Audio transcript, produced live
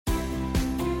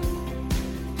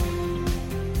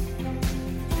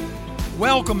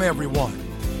Welcome, everyone.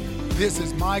 This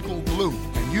is Michael Blue,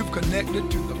 and you've connected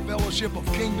to the Fellowship of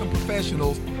Kingdom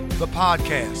Professionals, the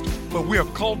podcast, where we are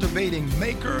cultivating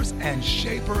makers and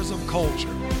shapers of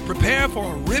culture. Prepare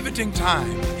for a riveting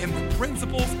time in the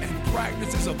principles and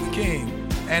practices of the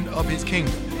King and of his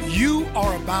kingdom. You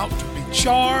are about to be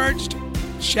charged,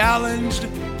 challenged,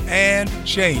 and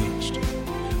changed.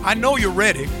 I know you're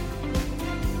ready.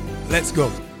 Let's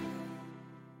go.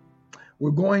 We're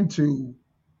going to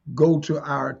go to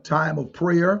our time of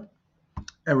prayer.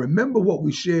 And remember what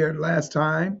we shared last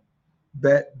time,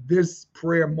 that this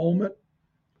prayer moment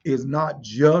is not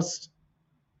just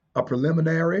a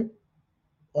preliminary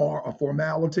or a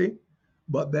formality,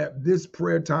 but that this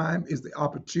prayer time is the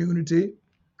opportunity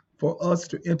for us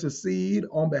to intercede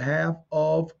on behalf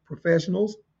of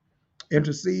professionals,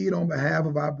 intercede on behalf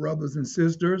of our brothers and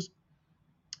sisters,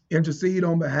 intercede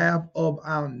on behalf of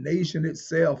our nation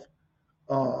itself,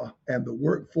 and the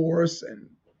workforce and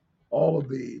all of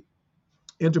the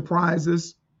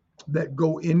enterprises that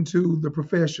go into the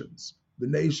professions, the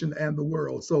nation and the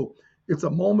world. So it's a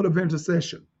moment of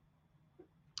intercession,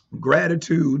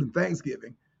 gratitude and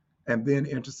thanksgiving, and then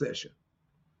intercession.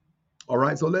 All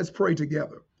right, so let's pray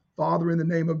together. Father, in the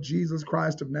name of Jesus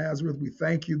Christ of Nazareth, we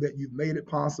thank you that you've made it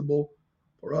possible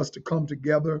for us to come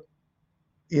together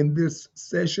in this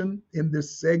session, in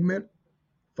this segment.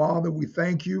 Father, we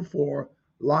thank you for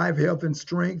life, health, and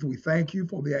strength. We thank you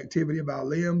for the activity of our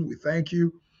limbs. We thank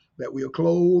you that we are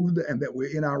clothed and that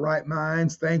we're in our right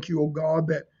minds. Thank you, O God,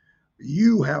 that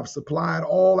you have supplied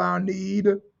all our need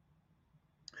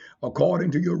according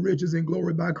to your riches and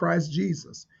glory by Christ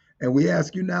Jesus. And we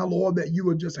ask you now, Lord, that you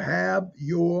would just have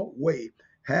your way.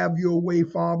 Have your way,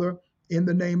 Father, in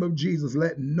the name of Jesus.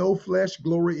 Let no flesh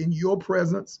glory in your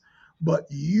presence, but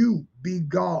you be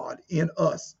God in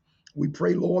us. We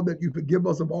pray, Lord, that you forgive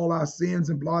us of all our sins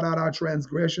and blot out our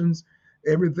transgressions.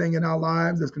 Everything in our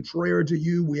lives that's contrary to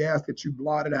you, we ask that you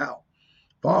blot it out.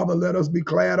 Father, let us be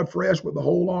clad afresh with the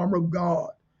whole armor of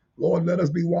God. Lord, let us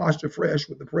be washed afresh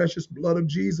with the precious blood of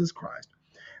Jesus Christ.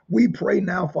 We pray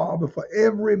now, Father, for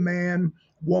every man,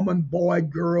 woman, boy,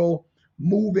 girl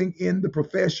moving in the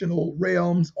professional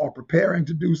realms or preparing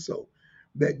to do so,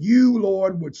 that you,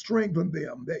 Lord, would strengthen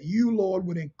them, that you, Lord,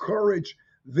 would encourage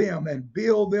them and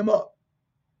build them up.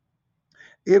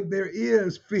 If there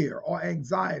is fear or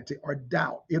anxiety or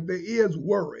doubt, if there is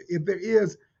worry, if there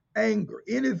is anger,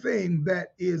 anything that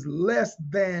is less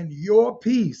than your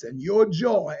peace and your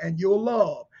joy and your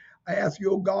love, I ask you,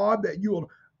 oh God, that you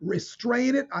will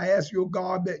restrain it. I ask you, oh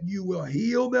God, that you will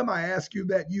heal them. I ask you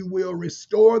that you will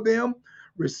restore them,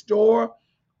 restore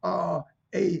an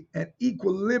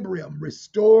equilibrium,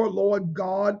 restore, Lord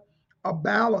God, a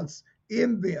balance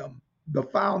in them. The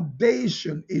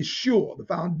foundation is sure. The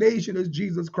foundation is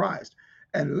Jesus Christ.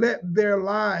 And let their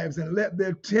lives and let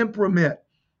their temperament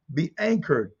be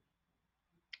anchored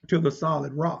to the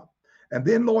solid rock. And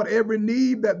then, Lord, every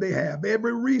need that they have,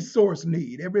 every resource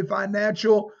need, every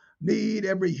financial need,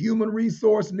 every human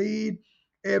resource need,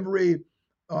 every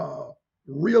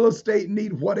real estate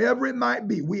need, whatever it might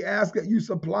be, we ask that you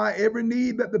supply every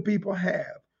need that the people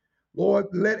have. Lord,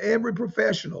 let every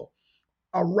professional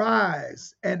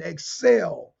arise and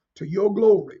excel to your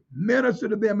glory. Minister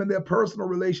to them in their personal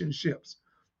relationships.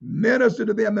 Minister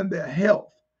to them in their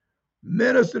health.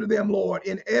 Minister to them, Lord,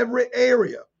 in every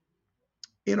area,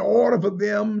 in order for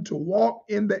them to walk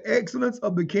in the excellence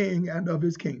of the King and of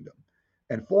his kingdom.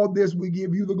 And for this, we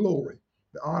give you the glory,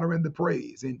 the honor, and the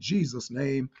praise. In Jesus'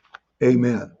 name,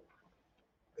 amen.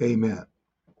 Amen.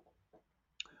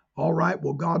 All right.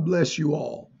 Well, God bless you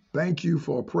all. Thank you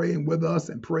for praying with us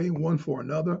and praying one for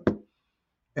another.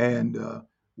 And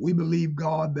we believe,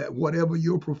 God, that whatever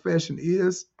your profession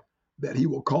is, that he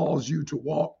will cause you to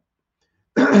walk.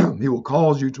 He will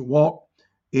cause you to walk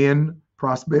in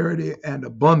prosperity and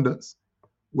abundance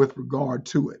with regard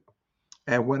to it.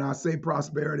 And when I say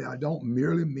prosperity, I don't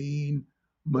merely mean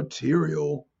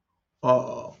material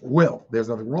wealth. There's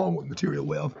nothing wrong with material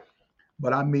wealth,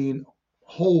 but I mean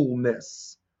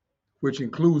wholeness, which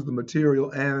includes the material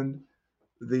and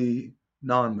the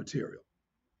non-material.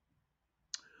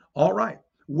 All right.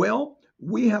 Well,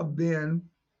 we have been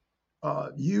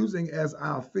using as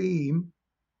our theme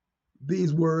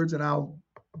these words, and I'll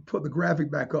put the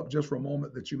graphic back up just for a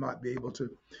moment that you might be able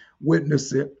to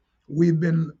witness it. We've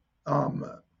been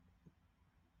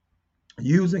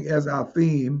using as our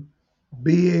theme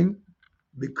being,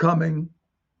 becoming,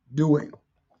 doing.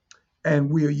 And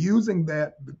we are using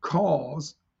that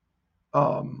because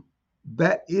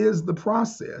that is the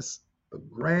process, the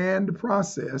grand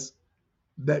process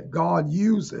that God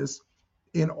uses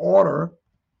in order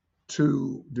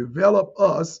to develop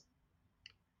us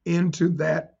into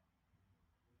that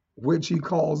which he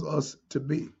calls us to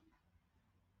be.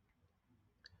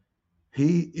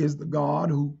 He is the God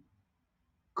who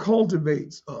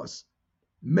cultivates us,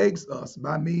 makes us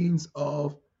by means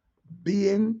of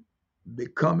being,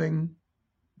 becoming,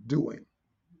 doing.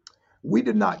 We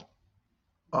did not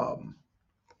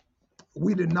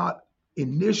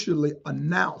initially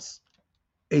announce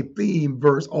a theme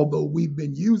verse, although we've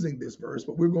been using this verse,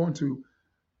 but we're going to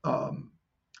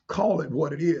call it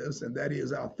what it is, and that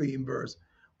is our theme verse.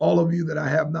 All of you that I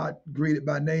have not greeted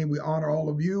by name, we honor all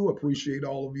of you, appreciate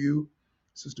all of you.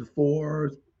 Sister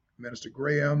Ford, Minister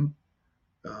Graham,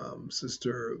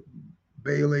 Sister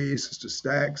Bailey, Sister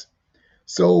Stacks.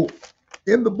 So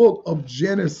in the book of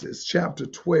Genesis, chapter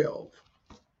 12,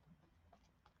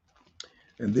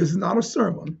 and this is not a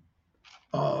sermon.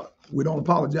 We don't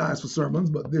apologize for sermons,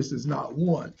 but this is not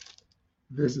one.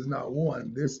 This is not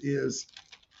one. This is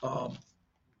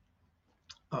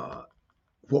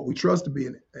what we trust to be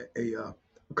a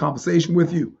conversation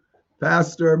with you.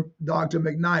 Pastor Dr.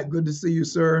 McKnight, good to see you,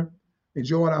 sir.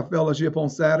 Enjoying our fellowship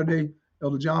on Saturday.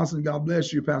 Elder Johnson, God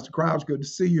bless you. Pastor Crouch, good to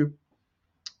see you.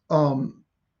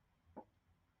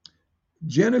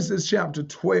 Genesis chapter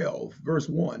 12, verse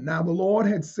 1. Now the Lord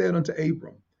had said unto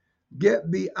Abram,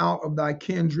 get thee out of thy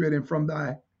kindred and from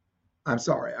thy, I'm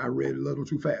sorry, I read a little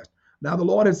too fast. Now the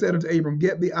Lord had said unto Abram,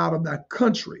 get thee out of thy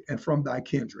country and from thy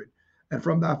kindred and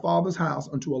from thy father's house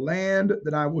unto a land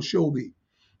that I will show thee.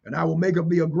 And I will make of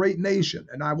thee a great nation,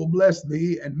 and I will bless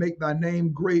thee and make thy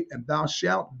name great, and thou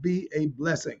shalt be a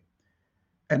blessing.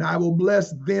 And I will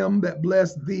bless them that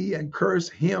bless thee, and curse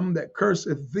him that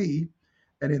curseth thee,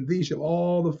 and in thee shall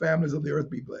all the families of the earth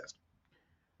be blessed.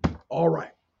 All right.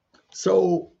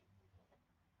 So,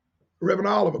 Reverend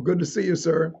Oliver, good to see you,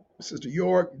 sir. Sister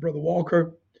York, Brother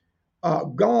Walker.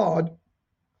 God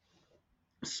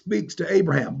speaks to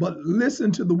Abraham, but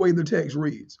listen to the way the text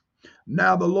reads.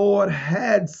 Now the Lord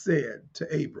had said to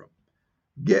Abram,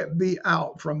 get thee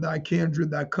out from thy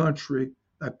kindred, thy country,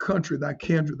 thy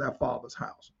kindred, thy father's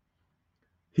house.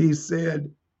 He said,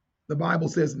 the Bible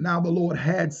says, now the Lord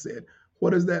had said. What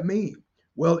does that mean?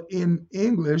 Well, in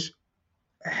English,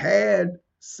 had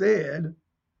said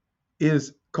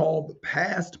is called the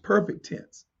past perfect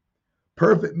tense.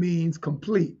 Perfect means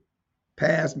complete.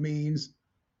 Past means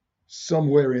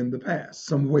somewhere in the past,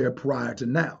 somewhere prior to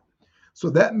now. So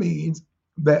that means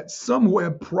that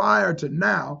somewhere prior to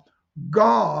now,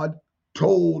 God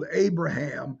told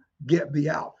Abraham, get thee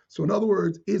out. So in other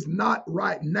words, it's not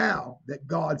right now that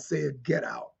God said, get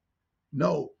out.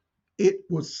 No, it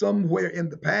was somewhere in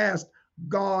the past.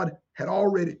 God had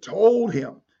already told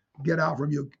him, get out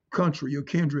from your country, your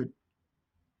kindred,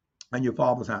 and your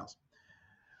father's house.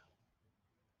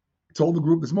 I told the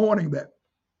group this morning that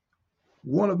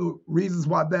one of the reasons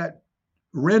why that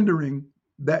rendering,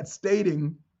 that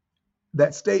statement,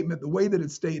 the way that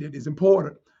it's stated is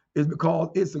important is because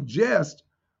it suggests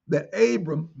that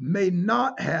Abram may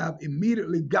not have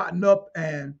immediately gotten up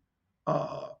and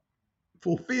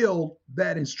fulfilled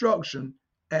that instruction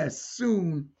as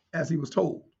soon as he was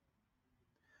told.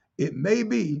 It may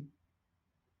be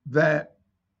that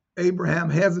Abraham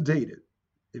hesitated.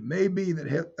 It may be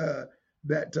that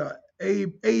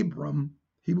Abram,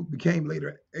 he became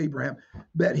later Abraham,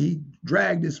 that he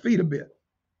dragged his feet a bit.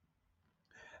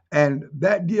 And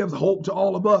that gives hope to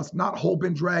all of us, not hope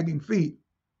in dragging feet,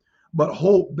 but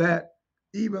hope that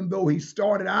even though he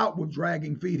started out with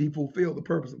dragging feet, he fulfilled the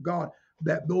purpose of God,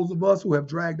 that those of us who have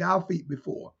dragged our feet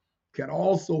before can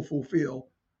also fulfill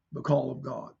the call of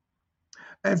God.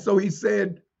 And so he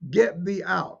said, get thee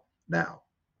out. Now,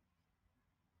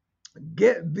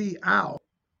 get thee out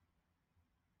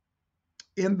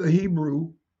in the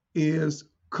Hebrew is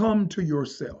come to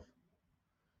yourself.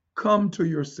 Come to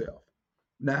yourself.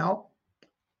 Now,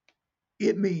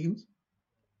 it means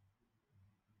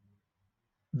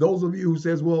those of you who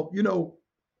says, well,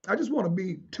 I just want to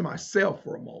be to myself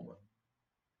for a moment.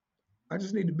 I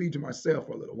just need to be to myself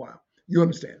for a little while. You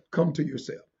understand? Come to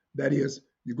yourself. That is,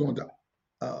 you're going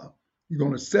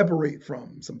to separate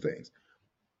from some things.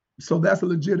 So that's a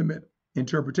legitimate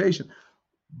interpretation.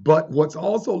 But what's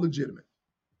also legitimate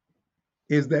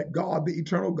is that God, the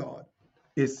eternal God,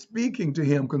 is speaking to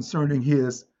him concerning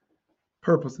his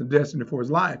purpose and destiny for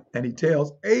his life. And he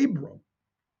tells Abram,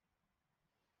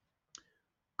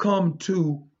 come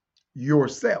to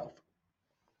yourself.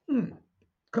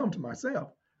 Come to myself.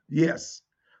 Yes,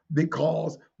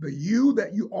 because the you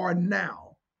that you are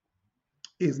now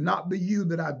is not the you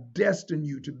that I've destined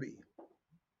you to be.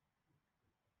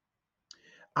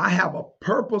 I have a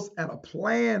purpose and a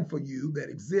plan for you that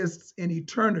exists in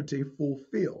eternity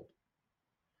fulfilled.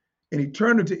 In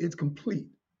eternity, it's complete.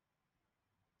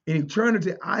 In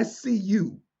eternity, I see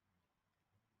you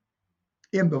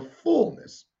in the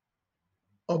fullness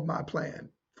of my plan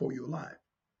for your life.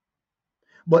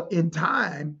 But in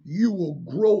time, you will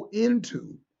grow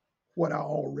into what I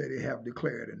already have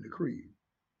declared and decreed.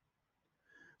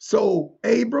 So,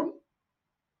 Abram,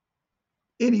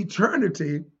 in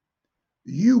eternity,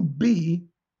 you be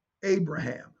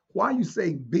Abraham. Why are you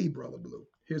saying be, Brother Blue?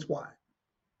 Here's why.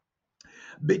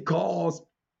 Because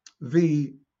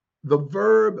the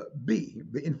verb be,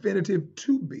 the infinitive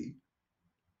to be,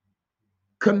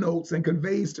 connotes and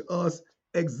conveys to us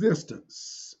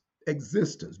existence.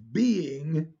 Existence.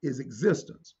 Being is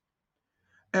existence.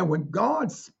 And when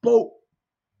God spoke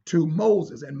to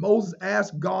Moses, and Moses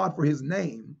asked God for his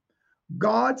name,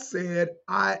 God said,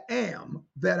 I am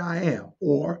that I am,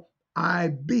 or I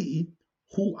be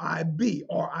who I be,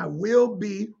 or I will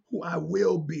be who I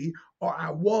will be, or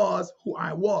I was who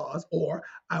I was, or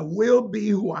I will be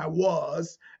who I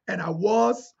was, and I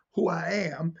was who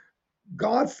I am.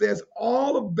 God says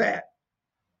all of that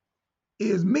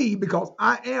is me because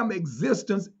I am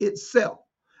existence itself.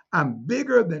 I'm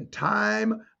bigger than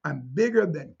time. I'm bigger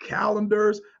than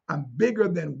calendars. I'm bigger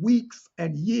than weeks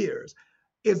and years.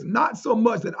 It's not so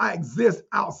much that I exist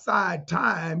outside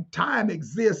time. Time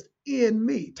exists in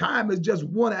me. Time is just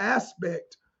one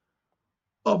aspect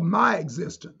of my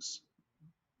existence.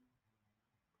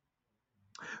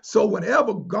 So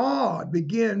whenever God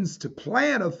begins to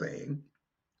plan a thing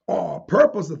or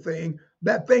purpose a thing,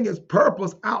 that thing is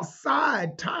purpose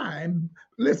outside time.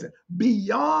 Listen,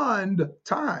 beyond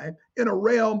time, in a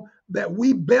realm that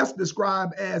we best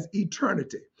describe as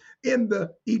eternity. In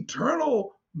the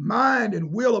eternal mind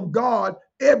and will of God,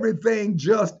 everything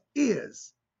just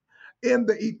is. In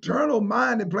the eternal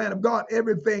mind and plan of God,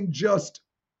 everything just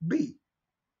be.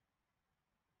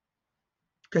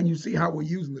 Can you see how we're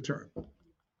using the term?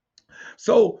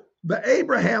 So the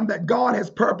Abraham that God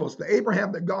has purposed, the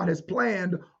Abraham that God has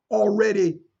planned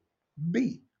already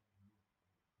be.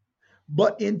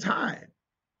 But in time,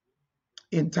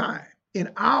 in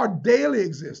our daily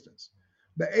existence,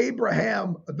 the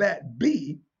Abraham that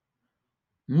be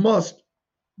must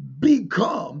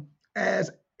become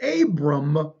as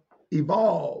Abram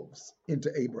evolves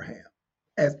into Abraham,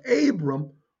 as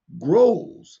Abram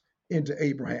grows into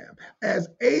Abraham, as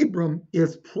Abram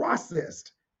is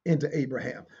processed into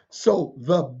Abraham. So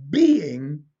the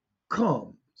being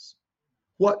comes.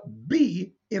 What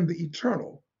be in the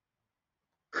eternal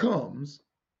comes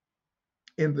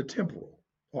in the temporal,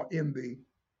 or in the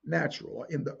natural, or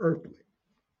in the earthly.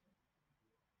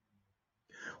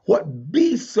 What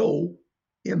be so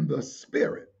in the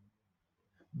spirit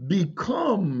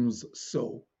becomes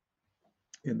so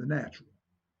in the natural.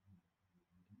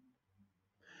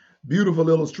 Beautiful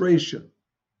illustration.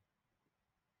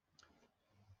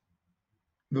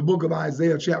 The book of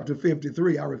Isaiah chapter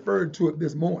 53, I referred to it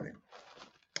this morning.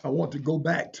 I want to go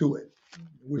back to it.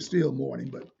 We're still morning,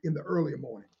 but in the earlier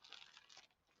morning.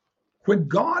 When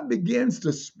God begins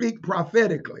to speak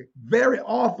prophetically, very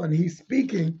often he's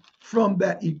speaking from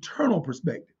that eternal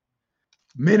perspective.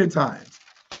 Many times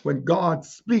when God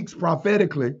speaks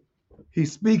prophetically,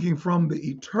 he's speaking from the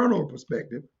eternal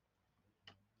perspective.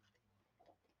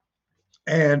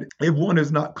 And if one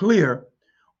is not clear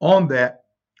on that,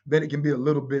 then it can be a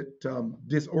little bit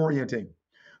disorienting.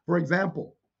 For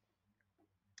example,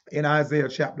 in Isaiah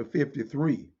chapter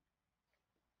 53,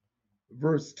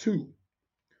 verse 2,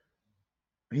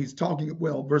 he's talking,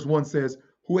 well, verse 1 says,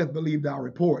 who hath believed our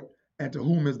report, and to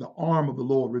whom is the arm of the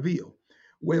Lord revealed?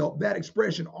 Well, that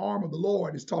expression, arm of the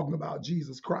Lord, is talking about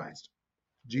Jesus Christ.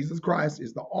 Jesus Christ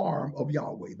is the arm of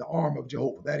Yahweh, the arm of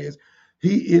Jehovah. That is,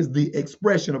 he is the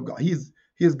expression of God. He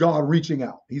is God reaching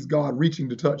out. He's God reaching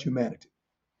to touch humanity.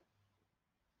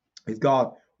 He's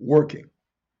God working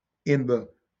in the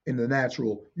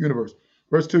natural universe.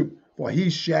 Verse 2, for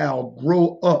he shall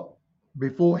grow up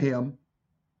before him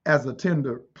as a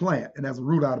tender plant and as a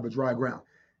root out of a dry ground.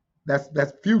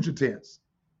 That's future tense.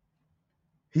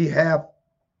 He hath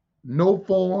no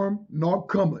form nor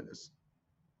comeliness,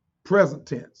 present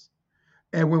tense.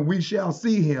 And when we shall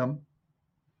see him,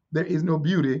 there is no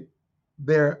beauty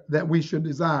there that we should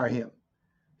desire him.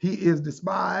 He is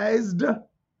despised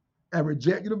and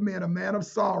rejected of men, a man of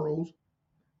sorrows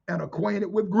and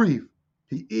acquainted with grief.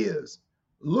 He is.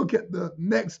 Look at the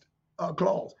next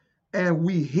clause. And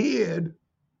we hid,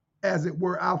 as it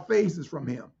were, our faces from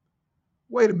him.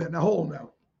 Wait a minute, now hold on now.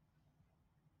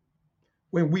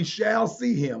 When we shall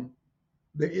see him,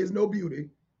 there is no beauty.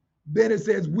 Then it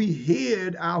says we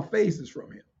hid our faces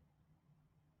from him.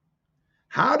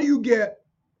 How do you get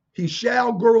he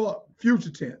shall grow up,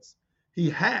 future tense? He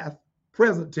hath,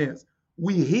 present tense.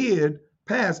 We hid,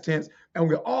 past tense, and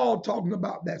we're all talking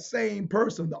about that same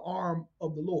person, the arm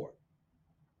of the Lord.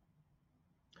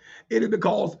 It is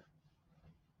because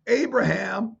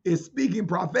Abraham is speaking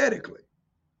prophetically,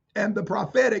 and the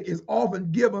prophetic is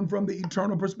often given from the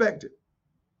eternal perspective.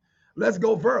 Let's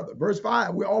go further. Verse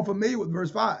 5, we're all familiar with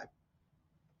verse 5.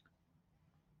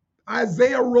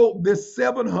 Isaiah wrote this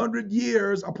 700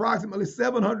 years, approximately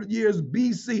 700 years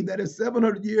BC, that is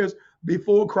 700 years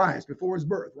before Christ, before his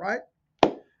birth, right?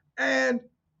 And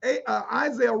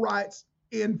Isaiah writes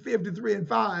in 53 and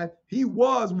 5, he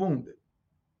was wounded.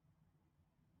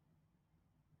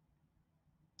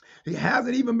 He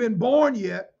hasn't even been born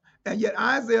yet, and yet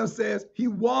Isaiah says he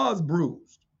was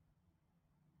bruised.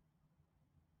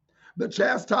 The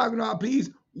chastisement of our peace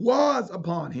was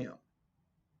upon him.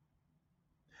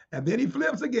 And then he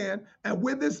flips again, and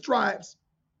with his stripes,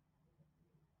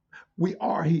 we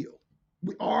are healed.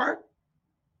 We are.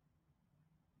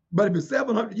 But if it's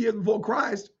 700 years before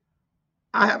Christ,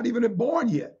 I haven't even been born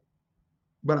yet,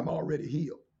 but I'm already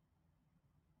healed.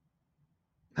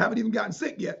 Haven't even gotten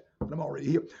sick yet, but I'm already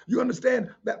healed. You understand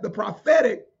that the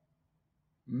prophetic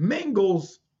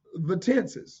mingles the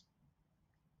tenses.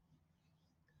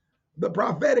 The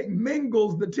prophetic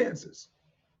mingles the tenses.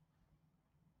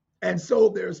 And so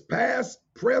there's past,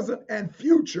 present, and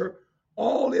future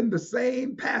all in the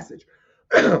same passage,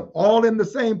 all in the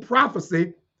same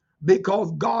prophecy,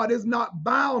 because God is not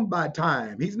bound by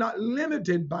time. He's not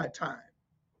limited by time.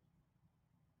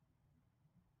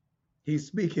 He's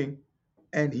speaking,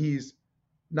 and he's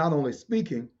not only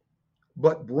speaking,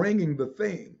 but bringing the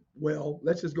thing. Well,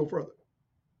 let's just go further.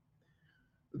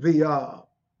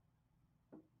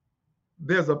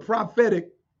 There's a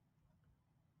prophetic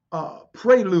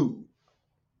prelude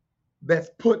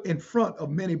that's put in front of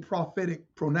many prophetic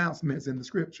pronouncements in the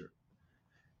scripture.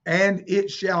 And it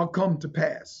shall come to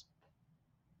pass.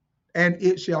 And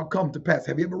it shall come to pass.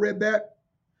 Have you ever read that?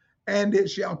 And it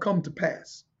shall come to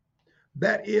pass.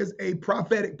 That is a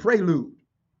prophetic prelude.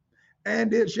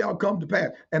 And it shall come to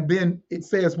pass. And then it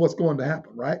says what's going to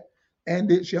happen, right?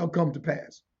 And it shall come to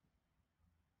pass.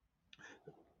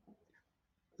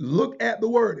 Look at the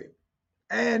wording.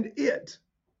 And it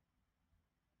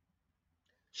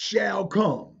shall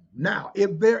come. Now,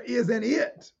 if there is an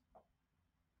it,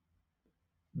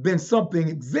 then something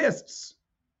exists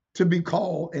to be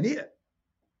called an it.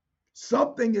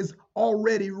 Something is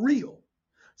already real.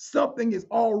 Something is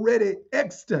already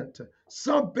extant.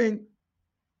 Something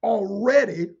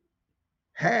already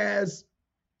has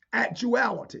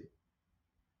actuality.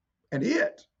 And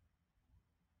it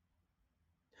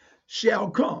shall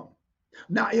come.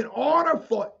 Now, in order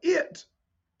for it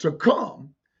to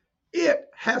come, it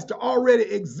has to already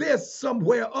exist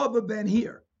somewhere other than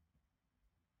here.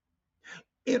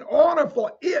 In order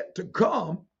for it to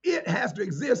come, it has to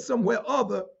exist somewhere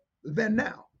other than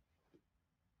now.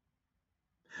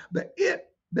 The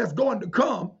it that's going to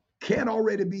come can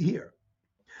already be here.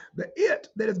 The it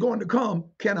that is going to come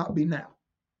cannot be now.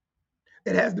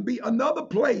 It has to be another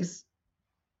place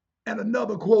and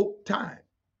another, quote, time.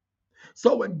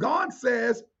 So when God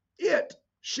says it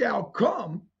shall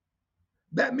come,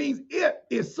 that means it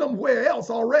is somewhere else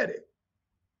already.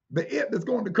 The it that's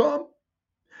going to come.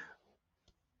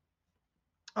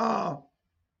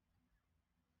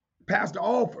 Pastor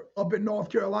Alford up in North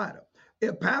Carolina.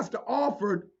 If Pastor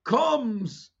Alford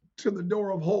comes to the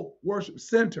Door of Hope Worship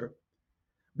Center,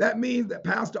 that means that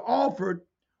Pastor Alford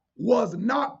was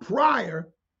not prior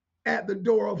at the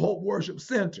Door of Hope Worship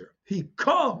Center. He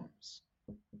comes.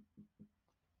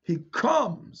 He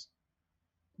comes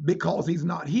because he's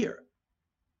not here.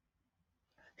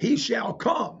 He shall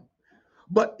come.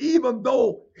 But even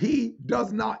though he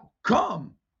does not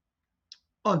come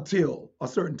until a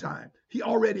certain time, he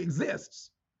already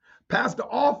exists. Pastor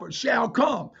Alford shall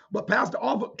come, but Pastor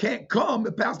Alford can't come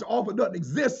if Pastor Alford doesn't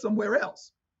exist somewhere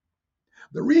else.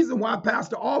 The reason why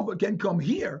Pastor Alford can come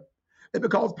here is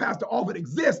because Pastor Alford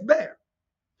exists there.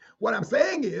 What I'm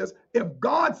saying is, if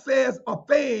God says a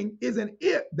thing is an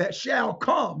it that shall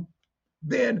come,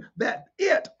 then that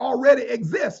it already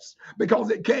exists,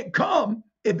 because it can't come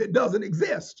if it doesn't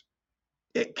exist.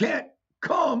 It can't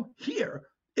come here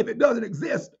if it doesn't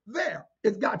exist there.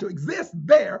 It's got to exist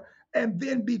there and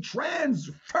then be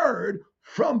transferred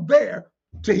from there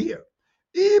to here.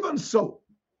 Even so,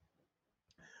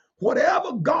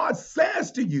 whatever God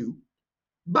says to you,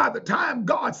 by the time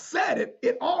God said it,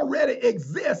 it already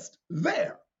exists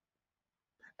there.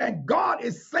 And God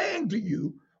is saying to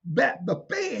you that the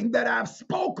thing that I've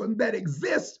spoken that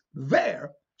exists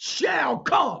there shall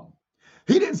come.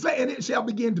 He didn't say, and it shall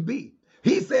begin to be.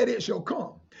 He said it shall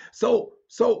come. So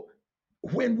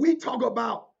when we talk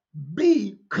about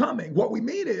be coming, what we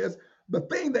mean is the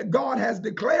thing that God has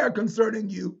declared concerning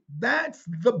you, that's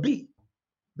the be.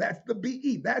 That's the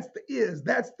be. That's the is.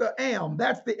 That's the am.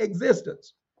 That's the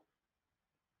existence.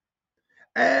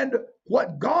 And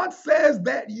what God says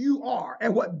that you are,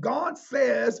 and what God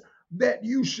says that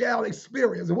you shall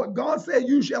experience, and what God said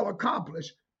you shall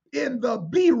accomplish in the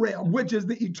be realm, which is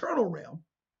the eternal realm,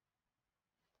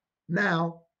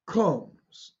 now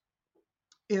comes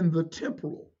in the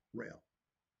temporal realm.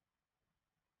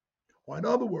 Or in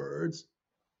other words,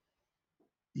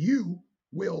 you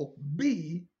will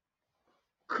become.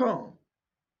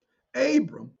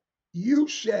 Abram, you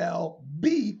shall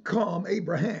become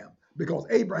Abraham, because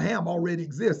Abraham already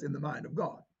exists in the mind of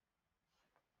God.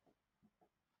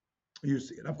 You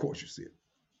see it. Of course you see it.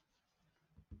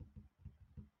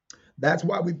 That's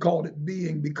why we called it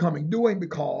being, becoming, doing,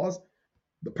 because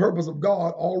the purpose of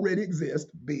God already exists,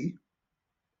 be.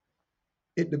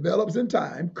 It develops in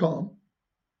time, come,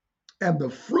 and the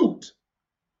fruit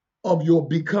of your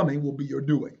becoming will be your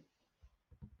doing.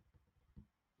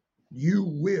 You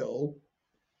will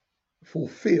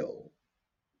fulfill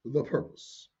the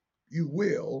purpose. You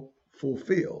will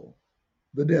fulfill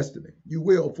the destiny. You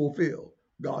will fulfill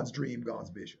God's dream, God's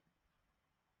vision.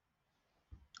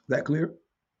 Is that clear?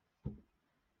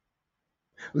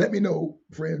 Let me know,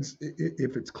 friends,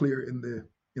 if it's clear in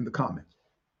the comments.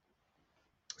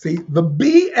 See, the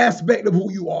be aspect of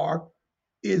who you are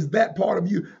is that part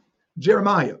of you.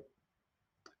 Jeremiah,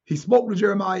 he spoke to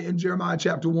Jeremiah in Jeremiah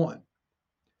chapter 1.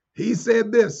 He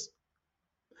said this,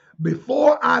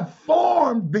 before I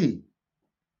formed thee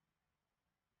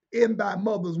in thy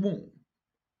mother's womb,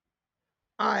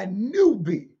 I knew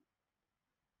thee.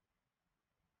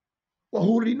 Well,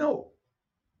 who did he know?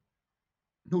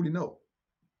 Who did he know?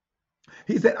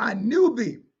 He said, I knew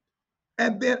thee.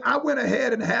 And then I went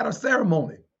ahead and had a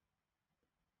ceremony.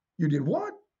 You did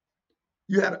what?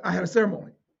 I had a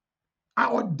ceremony. I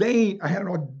had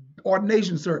an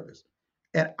ordination service.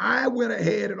 And I went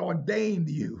ahead and ordained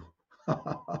you.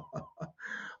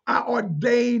 I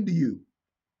ordained you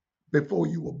before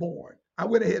you were born. I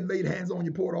went ahead and laid hands on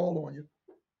you, poured oil on you,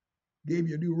 gave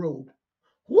you a new robe.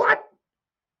 What?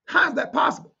 How is that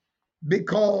possible?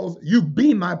 Because you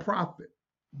be my prophet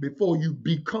before you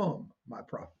become my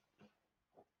prophet.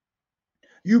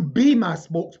 You be my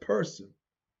spokesperson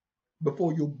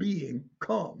before your being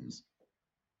comes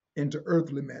into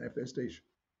earthly manifestation.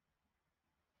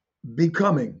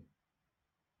 Becoming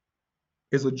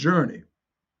is a journey.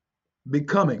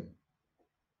 Becoming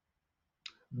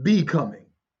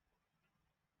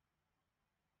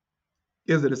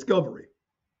is a discovery.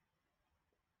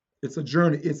 It's a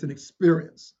journey. It's an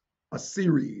experience, a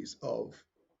series of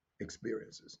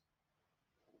experiences.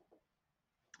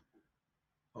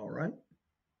 All right.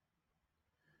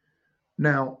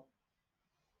 Now,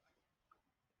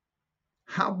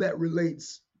 how that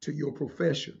relates to your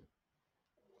profession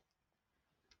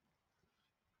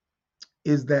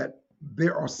is that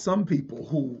there are some people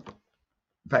who,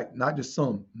 in fact, not just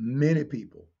some, many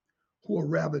people who are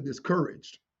rather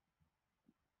discouraged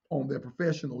on their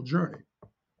professional journey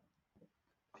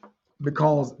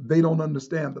because they don't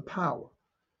understand the power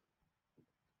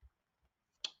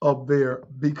of their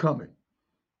becoming.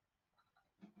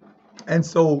 And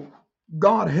so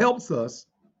God helps us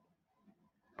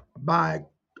by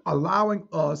allowing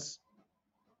us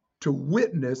to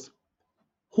witness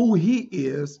who he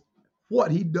is, what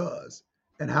he does,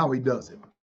 and how he does it.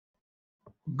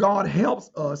 God helps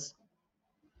us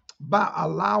by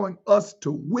allowing us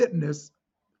to witness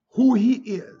who he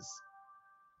is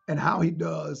and how he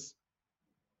does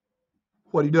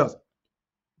what he does.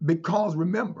 Because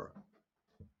remember,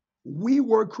 we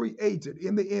were created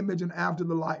in the image and after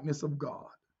the likeness of God.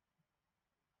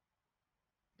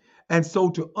 And so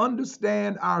to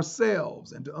understand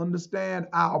ourselves and to understand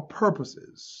our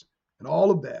purposes and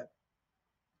all of that,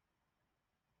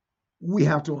 we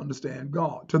have to understand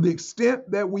God. To the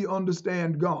extent that we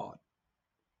understand God,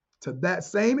 to that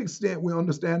same extent we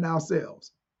understand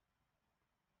ourselves.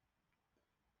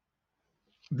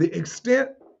 The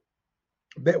extent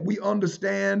that we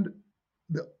understand,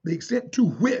 the extent to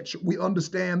which we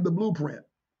understand the blueprint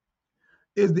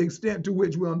is the extent to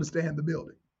which we understand the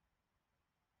building.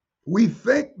 We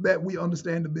think that we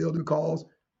understand the building because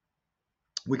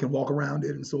we can walk around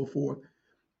it and so forth.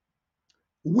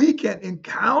 We can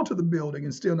encounter the building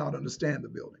and still not understand the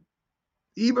building.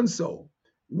 Even so,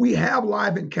 we have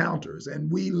live encounters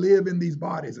and we live in these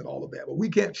bodies and all of that, but we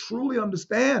can't truly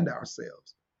understand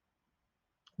ourselves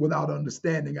without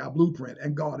understanding our blueprint,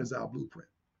 and God is our blueprint.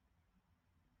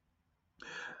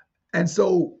 And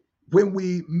so when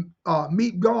we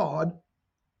meet God,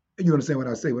 and you understand what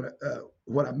I say,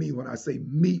 what I mean when I say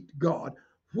meet God,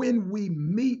 when we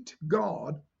meet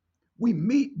God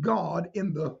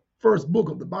in the first book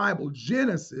of the Bible,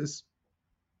 Genesis.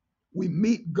 We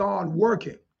meet God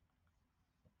working.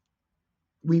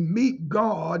 We meet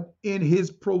God in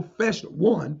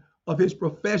one of his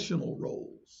professional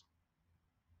roles.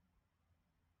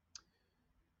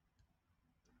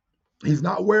 He's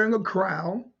not wearing a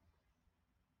crown.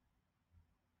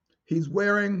 He's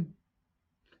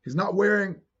not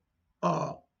wearing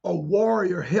a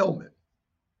warrior helmet.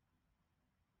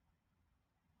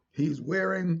 He's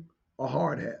wearing a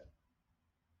hard hat.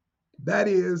 That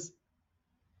is,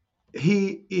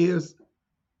 he is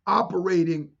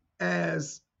operating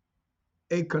as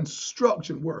a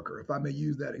construction worker, if I may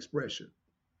use that expression.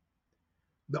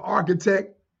 The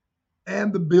architect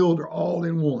and the builder all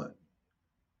in one.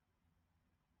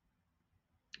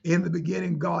 In the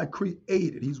beginning, God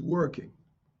created. He's working.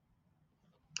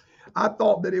 I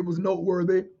thought that it was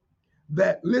noteworthy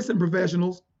that, listen,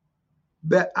 professionals,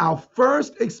 that our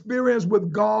first experience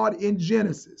with God in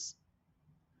Genesis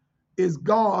is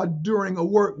God during a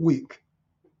work week.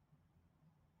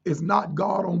 It's not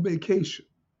God on vacation.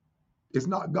 It's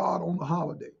not God on the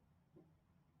holiday.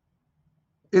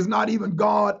 It's not even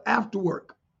God after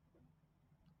work.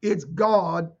 It's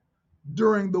God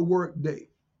during the work day.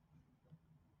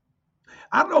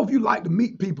 I don't know if you like to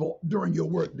meet people during your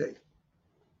work day.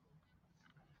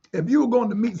 If you were going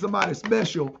to meet somebody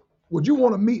special, would you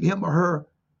want to meet him or her,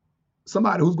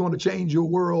 somebody who's going to change your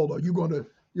world? Or you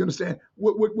understand?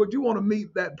 Would you want to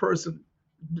meet that person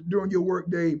during your work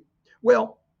day?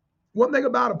 Well, one thing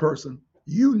about a person,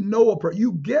 you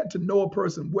get to know a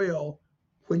person well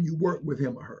when you work with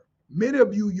him or her. Many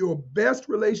of you, your best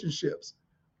relationships,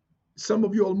 some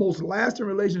of your most lasting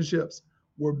relationships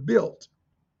were built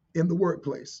in the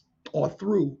workplace or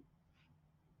through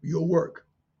your work.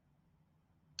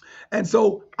 And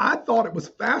so I thought it was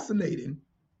fascinating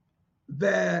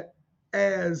that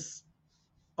as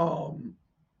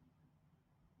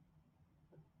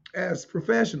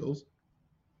professionals,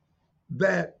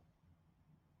 that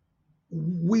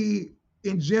we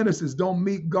in Genesis don't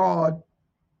meet God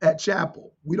at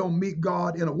chapel. We don't meet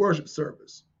God in a worship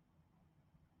service.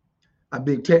 I'm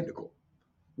being technical.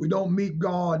 We don't meet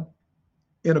God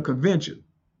in a convention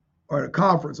or at a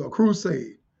conference or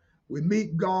crusade. We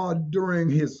meet God during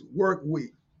his work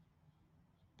week.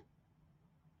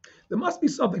 There must be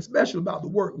something special about the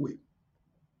work week.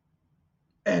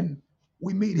 And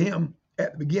we meet him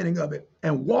at the beginning of it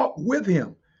and walk with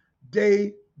him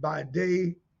day by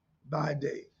day by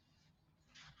day.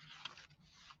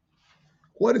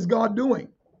 What is God doing?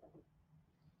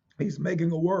 He's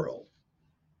making a world.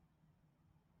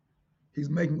 He's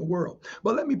making a world.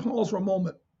 But let me pause for a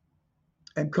moment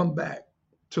and come back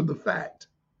to the fact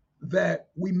that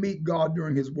we meet God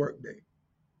during his workday.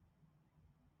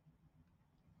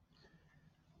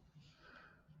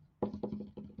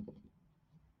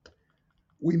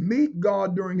 We meet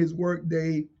God during his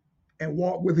workday and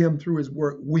walk with him through his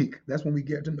work week. That's when we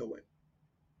get to know him.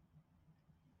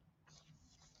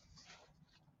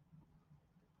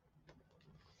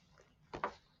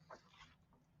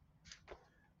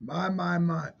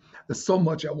 My. There's so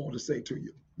much I want to say to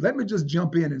you. Let me just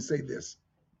jump in and say this.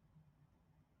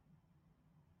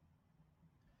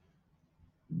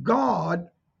 God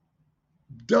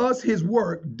does his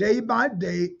work day by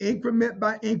day, increment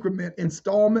by increment,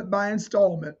 installment by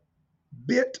installment,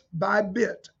 bit by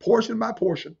bit, portion by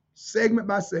portion, segment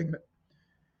by segment.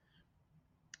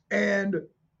 And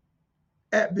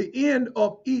at the end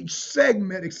of each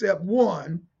segment, except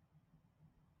one,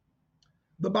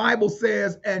 the Bible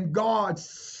says, and God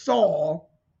saw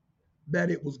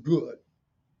that it was good.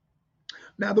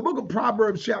 Now, the book of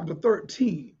Proverbs chapter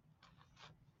 13,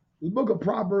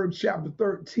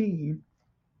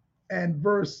 and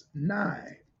verse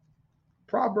 9.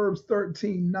 Proverbs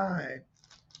 13:9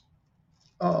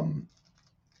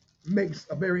 makes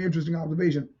a very interesting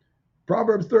observation.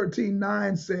 Proverbs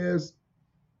 13:9 says,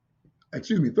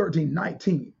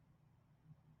 13:19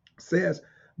 says,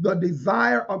 the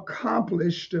desire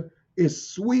accomplished is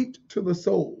sweet to the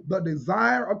soul. The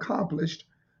desire accomplished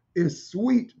is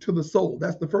sweet to the soul.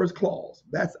 That's the first clause.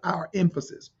 That's our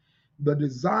emphasis. The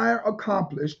desire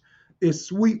accomplished is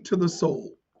sweet to the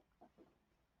soul.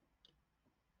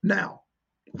 Now,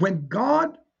 when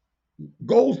God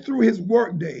goes through his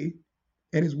work day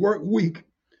and his work week,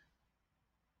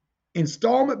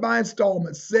 installment by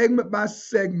installment, segment by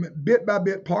segment, bit by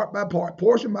bit, part by part,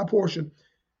 portion by portion,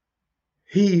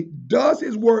 he does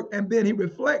his work and then he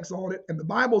reflects on it. And the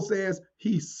Bible says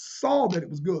he saw that it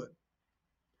was good.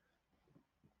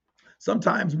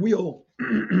 Sometimes we'll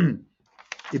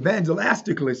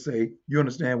evangelistically say, you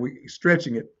understand, we're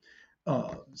stretching it,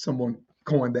 Someone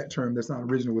coined that term that's not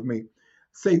original with me.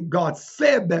 Say God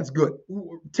said that's good.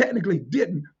 Technically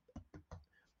didn't.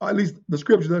 Or at least the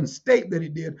scripture doesn't state that he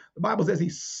did. The Bible says he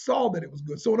saw that it was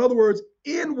good. So in other words,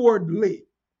 inwardly,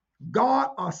 God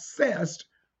assessed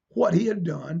what he had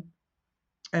done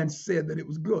and said that it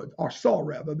was good, or saw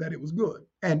rather that it was good,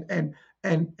 and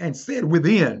said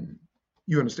within,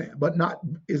 you understand, but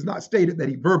is not stated that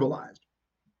he verbalized.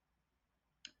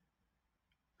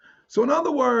 So in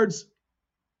other words,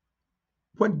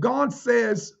 when God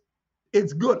says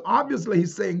it's good, obviously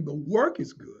he's saying the work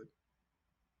is good,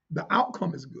 the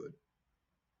outcome is good.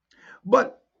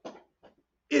 But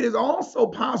it is also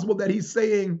possible that he's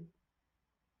saying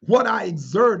what I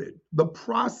exerted, the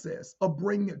process of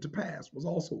bringing it to pass, was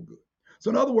also good.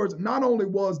 So in other words, not only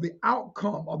was the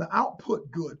outcome or the output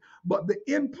good, but the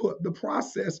input, the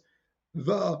process,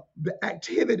 the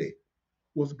activity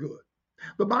was good.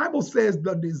 The Bible says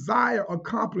the desire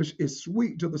accomplished is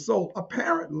sweet to the soul.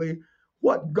 Apparently,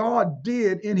 what God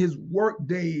did in his work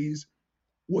days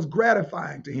was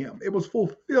gratifying to him. It was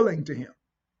fulfilling to him.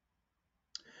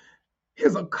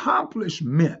 His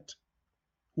accomplishment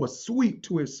was sweet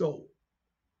to his soul.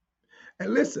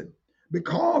 And listen,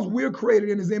 because we're created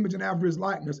in his image and after his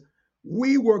likeness,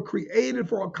 we were created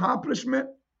for accomplishment.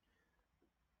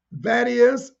 That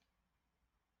is,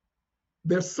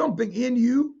 there's something in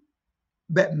you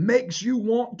that makes you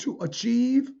want to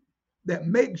achieve, that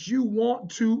makes you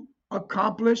want to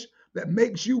accomplish, that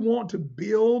makes you want to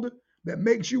build, that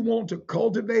makes you want to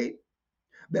cultivate,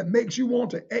 that makes you want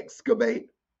to excavate,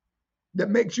 that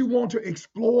makes you want to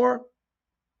explore.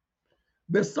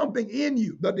 There's something in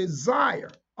you, the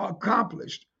desire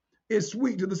accomplished is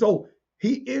sweet to the soul.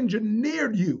 He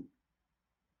engineered you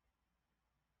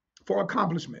for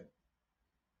accomplishment.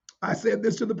 I said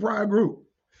this to the prior group.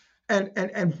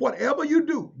 And whatever you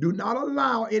do, do not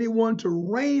allow anyone to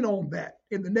rain on that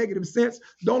in the negative sense.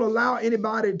 Don't allow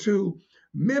anybody to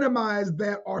minimize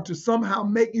that or to somehow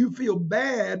make you feel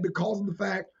bad because of the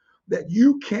fact that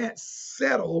you can't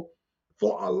settle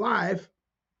for a life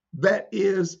that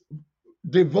is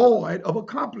devoid of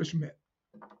accomplishment.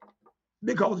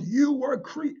 Because you were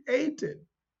created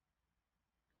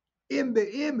in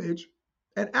the image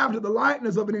and after the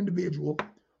likeness of an individual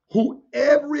who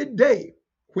every day,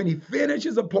 when he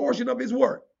finishes a portion of his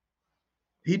work,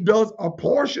 he does a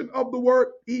portion of the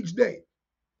work each day.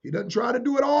 He doesn't try to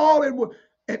do it all in one,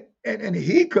 and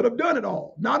he could have done it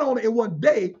all, not only in one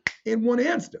day, in one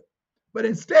instant, but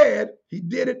instead he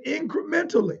did it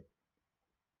incrementally.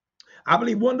 I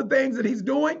believe one of the things that he's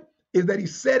doing is that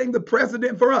he's setting the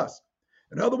precedent for us.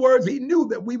 In other words, he knew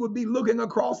that we would be looking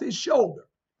across his shoulder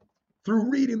through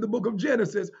reading the book of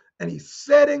Genesis, and he's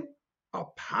setting a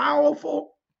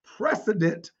powerful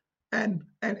precedent and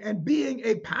being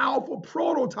a powerful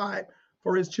prototype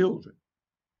for his children.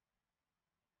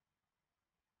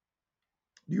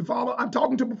 Do you follow? I'm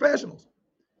talking to professionals.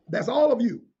 That's all of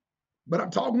you. But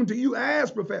I'm talking to you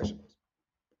as professionals.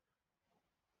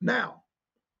 Now,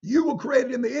 you were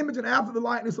created in the image and after the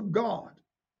likeness of God.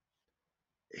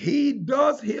 He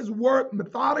does his work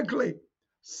methodically,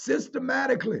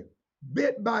 systematically,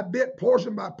 bit by bit,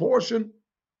 portion by portion,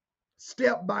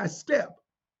 step by step.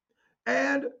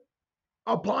 And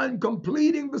upon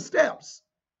completing the steps,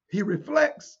 he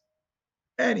reflects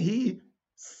and he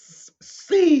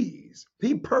sees,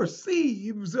 he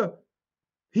perceives,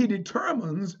 he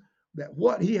determines that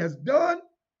what he has done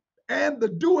and the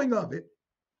doing of it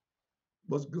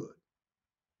was good.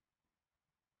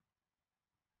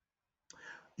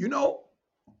 You know,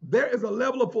 there is a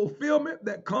level of fulfillment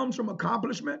that comes from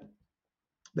accomplishment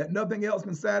that nothing else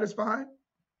can satisfy.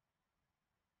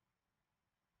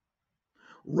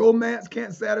 Romance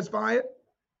can't satisfy it.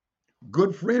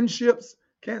 Good friendships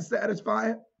can't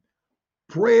satisfy it.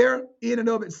 Prayer in and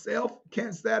of itself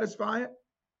can't satisfy it.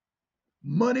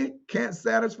 Money can't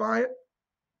satisfy it.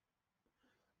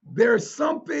 There's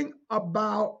something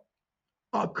about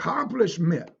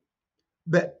accomplishment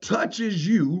that touches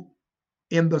you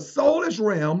in the soulish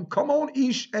realm. Come on,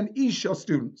 Ish and Isha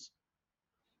students.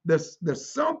 There's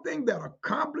something that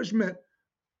accomplishment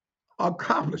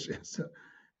accomplishes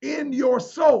in your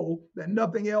soul that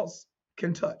nothing else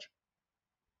can touch.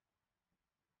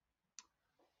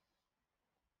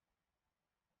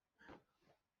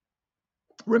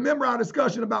 Remember our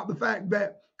discussion about the fact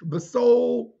that the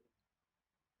soul,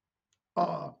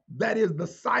 that is the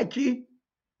psyche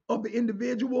of the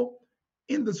individual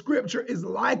in the scripture, is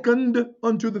likened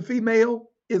unto the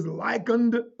female, is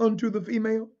likened unto the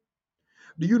female.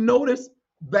 Do you notice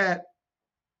that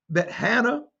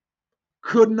Hannah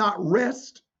could not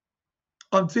rest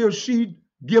until she'd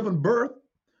given birth?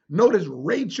 Notice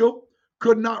Rachel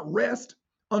could not rest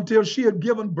until she had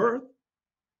given birth.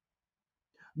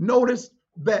 Notice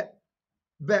that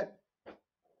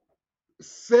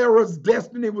Sarah's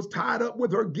destiny was tied up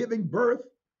with her giving birth.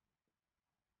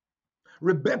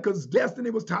 Rebecca's destiny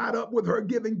was tied up with her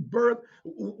giving birth.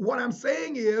 What I'm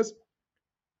saying is,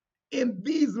 in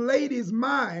these ladies'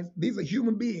 minds, these are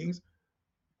human beings,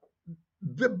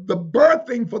 the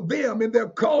birthing for them in their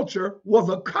culture was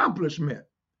accomplishment.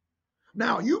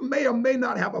 Now, you may or may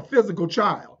not have a physical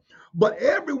child, but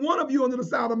every one of you under the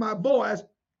sound of my voice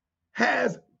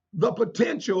has the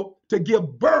potential to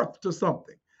give birth to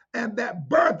something. And that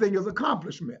birthing is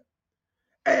accomplishment.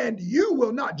 And you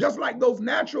will not, just like those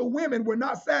natural women were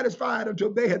not satisfied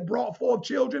until they had brought forth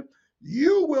children,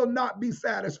 you will not be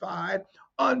satisfied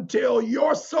until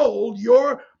your soul,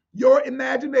 your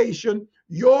imagination,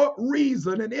 your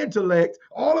reason and intellect,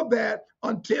 all of that,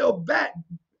 until that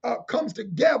comes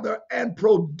together and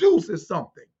produces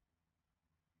something.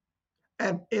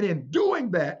 And in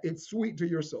doing that, it's sweet to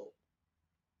your soul.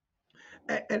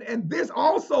 And this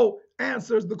also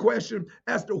answers the question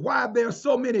as to why there are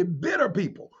so many bitter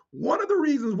people. One of the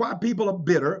reasons why people are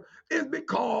bitter is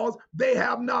because they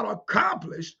have not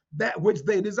accomplished that which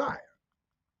they desire.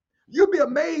 You'd be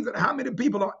amazed at how many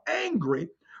people are angry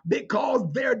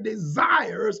because their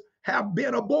desires have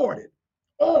been aborted,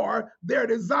 or their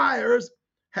desires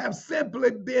have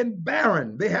simply been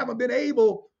barren. They haven't been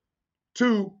able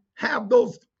to have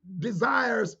those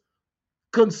desires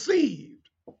conceived.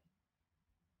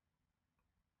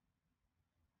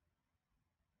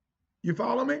 You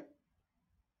follow me?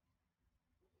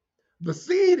 The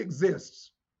seed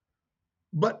exists,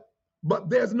 but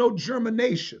there's no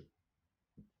germination.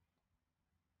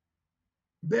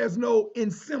 There's no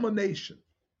insemination.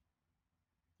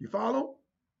 You follow?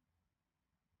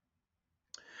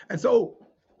 And so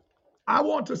I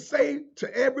want to say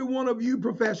to every one of you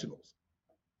professionals,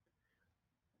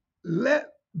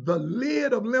 let the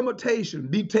lid of limitation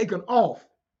be taken off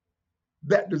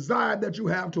that desire that you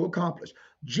have to accomplish.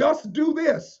 Just do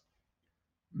this.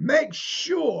 Make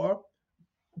sure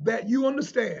that you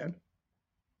understand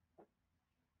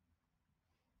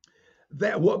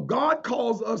that what God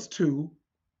calls us to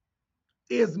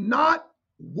is not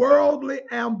worldly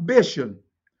ambition,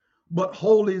 but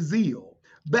holy zeal.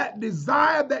 That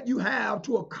desire that you have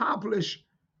to accomplish,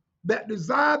 that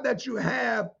desire that you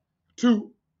have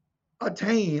to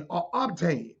attain or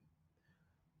obtain,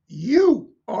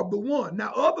 you are the one.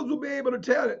 Now, others will be able to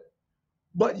tell it,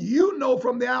 but you know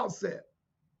from the outset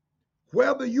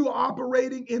whether you are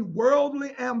operating in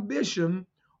worldly ambition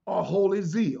or holy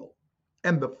zeal.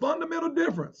 And the fundamental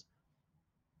difference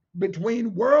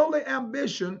between worldly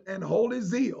ambition and holy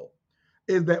zeal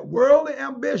is that worldly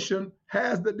ambition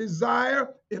has the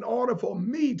desire in order for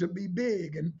me to be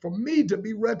big and for me to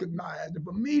be recognized and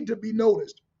for me to be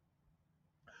noticed.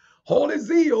 Holy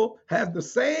zeal has the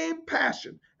same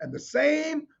passion and the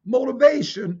same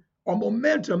motivation or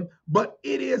momentum, but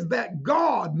it is that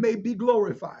God may be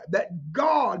glorified, that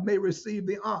God may receive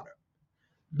the honor.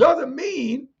 Doesn't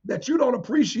mean that you don't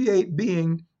appreciate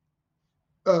being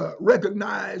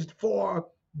recognized for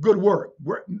good work.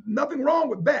 Nothing wrong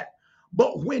with that.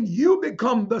 But when you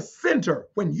become the center,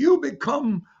 when you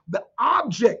become the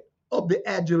object of the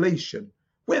adulation,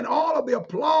 when all of the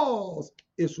applause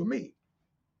is for me,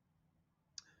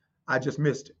 I just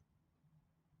missed it.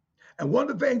 And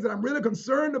one of the things that I'm really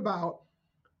concerned about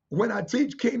when I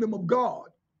teach Kingdom of God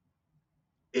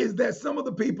is that some of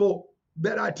the people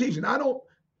that I teach, and I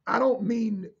don't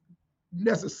mean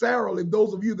necessarily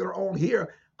those of you that are on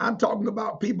here, I'm talking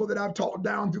about people that I've taught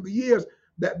down through the years,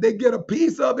 that they get a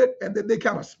piece of it and then they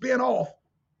kind of spin off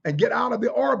and get out of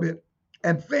the orbit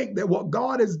and think that what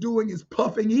God is doing is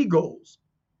puffing egos.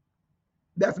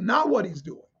 That's not what he's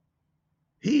doing.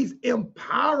 He's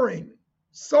empowering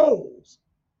souls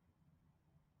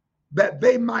that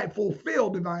they might fulfill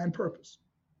divine purpose.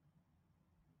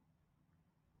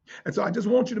 And so I just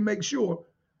want you to make sure,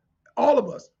 all of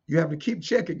us, you have to keep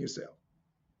checking yourself.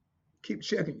 Keep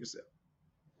checking yourself.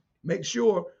 Make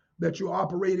sure that you're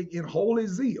operating in holy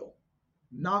zeal,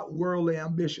 not worldly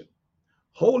ambition.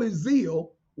 Holy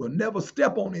zeal will never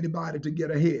step on anybody to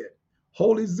get ahead.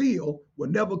 Holy zeal will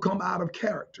never come out of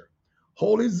character.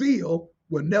 Holy zeal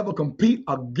will never compete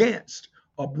against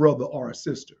a brother or a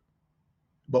sister.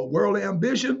 But worldly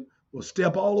ambition will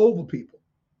step all over people.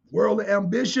 Worldly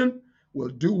ambition will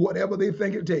do whatever they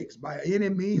think it takes by any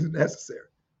means necessary,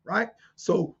 right?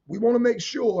 So we want to make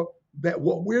sure that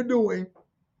what we're doing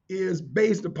is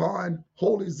based upon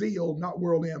holy zeal, not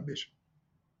worldly ambition.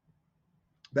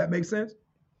 That makes sense?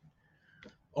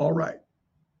 All right.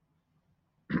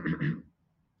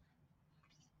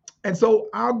 And so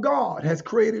our God has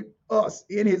created us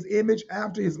in his image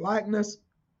after his likeness.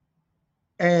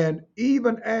 And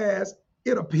even as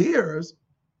it appears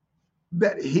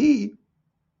that he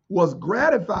was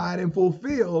gratified and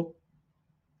fulfilled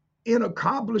in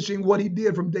accomplishing what he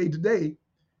did from day to day,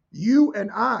 you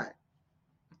and I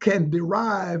can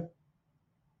derive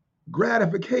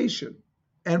gratification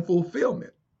and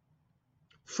fulfillment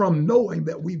from knowing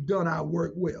that we've done our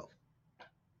work well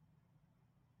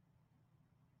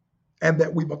and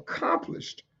that we've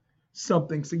accomplished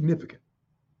something significant.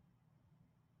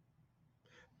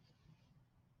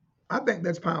 I think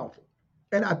that's powerful.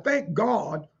 And I thank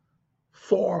God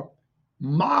for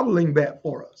modeling that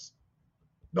for us.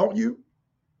 Don't you?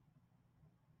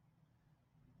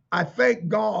 I thank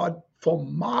God for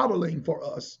modeling for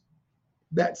us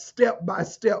that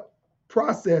step-by-step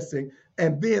processing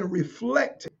and then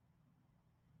reflecting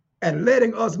and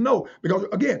letting us know. Because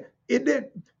again,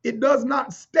 it does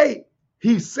not state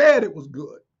he said it was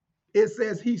good. It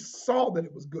says he saw that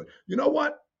it was good. You know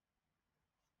what?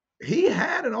 He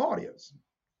had an audience.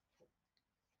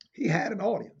 He had an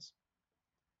audience.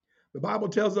 The Bible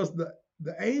tells us that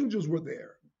the angels were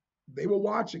there. They were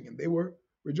watching and they were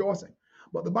rejoicing.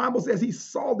 But the Bible says he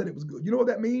saw that it was good. You know what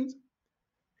that means?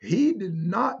 He did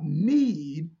not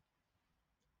need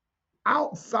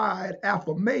outside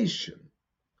affirmation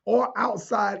or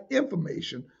outside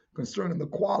information concerning the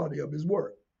quality of his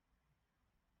work.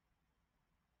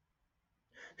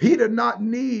 He did not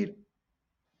need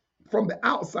from the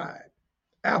outside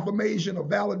affirmation or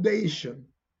validation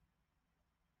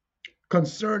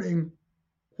concerning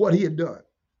what he had done.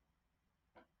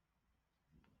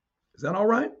 Is that all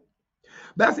right?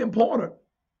 That's important.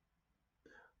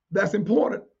 That's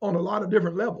important on a lot of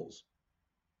different levels.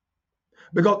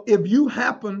 Because if you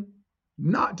happen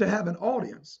not to have an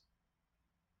audience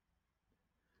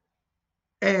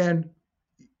and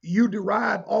you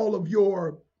derive all of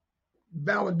your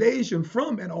validation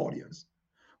from an audience,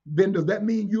 then does that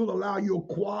mean you'll allow your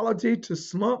quality to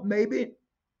slump maybe?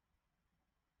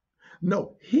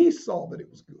 No, he saw that it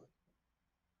was good.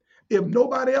 If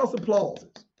nobody else applauds,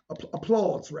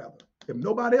 if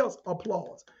nobody else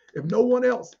applauds, if no one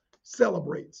else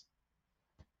celebrates,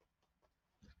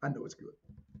 I know it's good.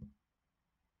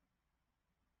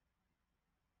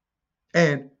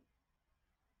 And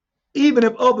even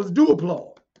if others do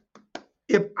applaud,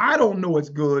 if I don't know it's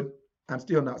good, I'm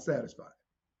still not satisfied.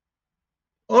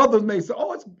 Others may say,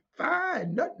 oh, it's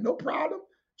fine, no problem.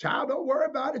 Child, don't worry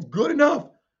about it. It's good enough.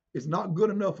 It's not good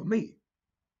enough for me.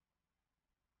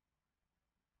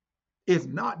 It's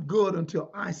not good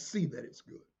until I see that it's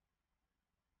good.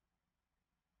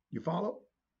 You follow?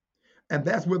 And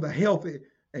that's with a healthy,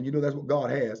 and you know that's what God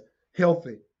has,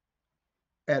 healthy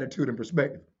attitude and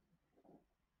perspective.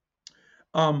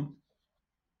 And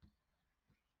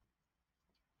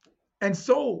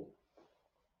so,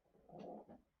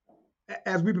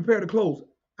 as we prepare to close,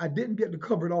 I didn't get to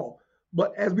cover it all,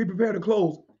 but as we prepare to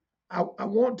close, I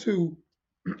want to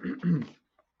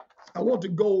I want to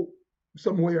go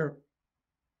somewhere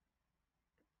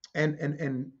and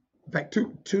in fact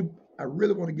I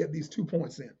really want to get these 2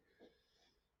 points in.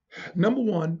 Number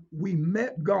one, we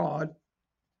met God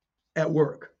at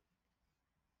work.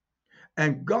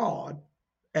 And God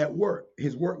at work,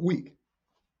 his work week,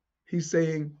 he's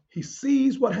saying he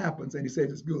sees what happens and he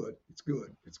says it's good, it's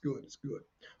good, it's good, it's good.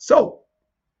 So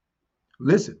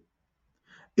listen,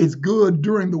 it's good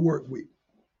during the work week.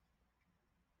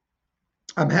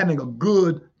 I'm having a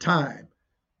good time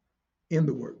in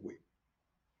the work week.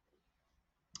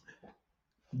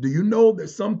 Do you know that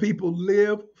some people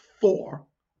live for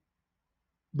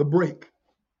the break?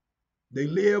 They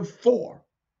live for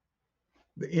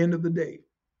the end of the day.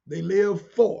 They live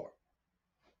for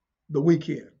the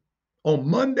weekend. On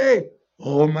Monday,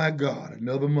 oh my God,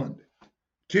 another Monday.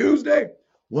 Tuesday,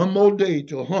 one more day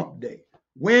till hump day.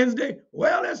 Wednesday,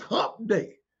 well, it's hump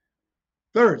day.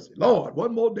 Thursday, Lord,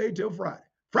 one more day till Friday.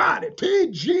 Friday,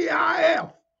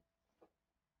 TGIF.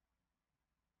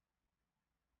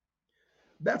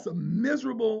 That's a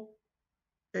miserable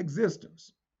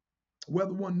existence,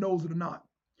 whether one knows it or not.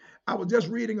 I was just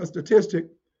reading a statistic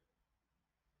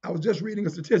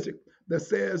that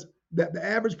says that the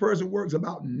average person works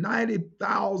about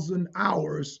 90,000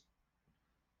 hours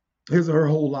his or her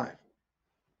whole life.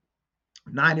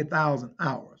 90,000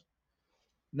 hours.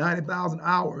 90,000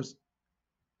 hours.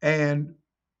 And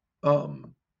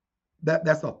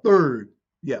that's a third.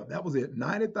 Yeah, that was it.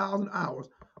 90,000 hours.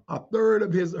 A third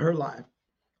of his or her life.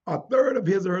 A third of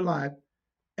his or her life,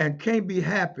 and can't be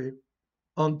happy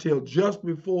until just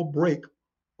before break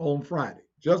on Friday,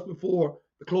 just before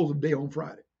the close of day on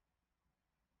Friday.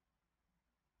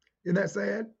 Isn't that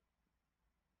sad?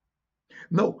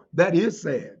 No, that is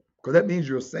sad because that means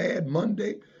you're sad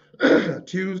Monday,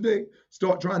 Tuesday,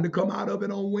 start trying to come out of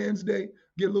it on Wednesday,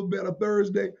 get a little better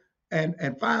Thursday, and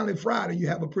finally Friday, you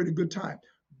have a pretty good time.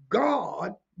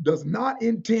 God does not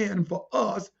intend for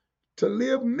us to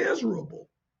live miserable.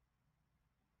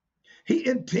 He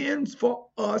intends for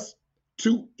us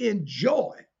to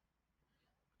enjoy.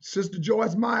 Sister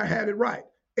Joyce Meyer had it right.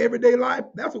 Everyday life,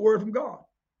 that's a word from God.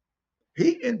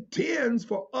 He intends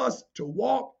for us to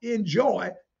walk in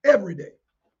joy every day.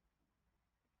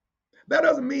 That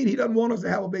doesn't mean he doesn't want us to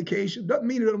have a vacation. Doesn't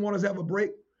mean he doesn't want us to have a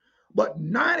break. But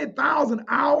 90,000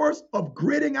 hours of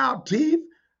gritting our teeth,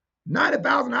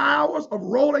 90,000 hours of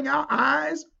rolling our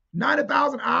eyes,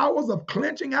 90,000 hours of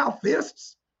clenching our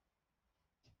fists,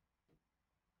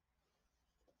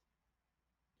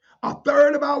 a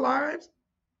third of our lives,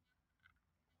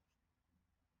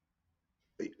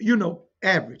 you know,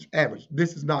 average.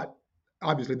 This is not,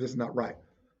 obviously this is not right,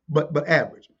 but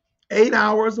average. 8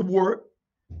 hours of work,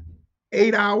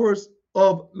 8 hours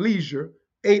of leisure,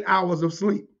 8 hours of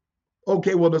sleep.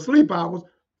 Okay, well, the sleep hours,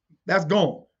 that's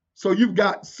gone. So you've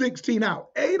got 16 hours,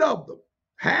 8 of them,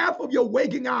 half of your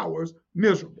waking hours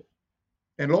miserable.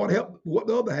 And Lord help what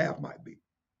the other half might be.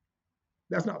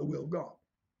 That's not the will of God.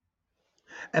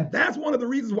 And that's one of the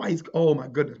reasons why he's, oh my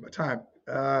goodness, my time.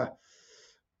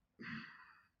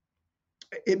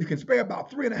 If you can spare about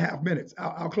 3.5 minutes,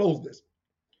 I'll close this.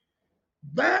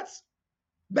 That's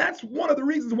one of the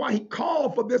reasons why he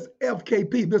called for this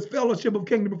FKP, this Fellowship of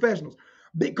Kingdom Professionals,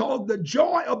 because the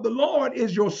joy of the Lord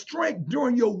is your strength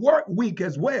during your work week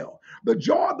as well. The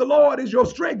joy of the Lord is your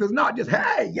strength. It's not just,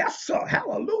 hey, yes, sir,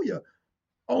 hallelujah,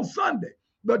 on Sunday.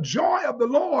 The joy of the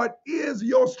Lord is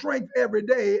your strength every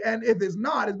day. And if it's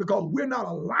not, it's because we're not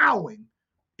allowing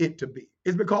it to be.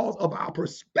 It's because of our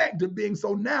perspective being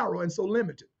so narrow and so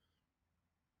limited.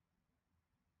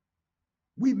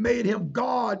 We made him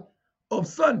God of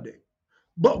Sunday.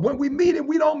 But when we meet him,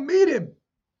 we don't meet him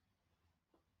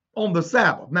on the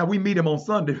Sabbath. Now, we meet him on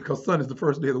Sunday because Sunday is the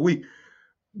first day of the week.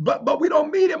 But we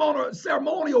don't meet him on a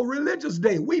ceremonial religious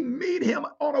day. We meet him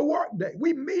on a work day.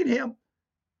 We meet him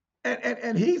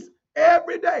and he's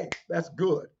every day. That's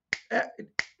good.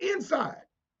 Inside,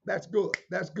 that's good.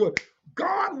 That's good.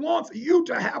 God wants you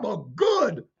to have a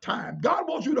good time. God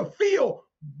wants you to feel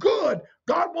good.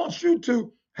 God wants you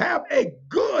to have a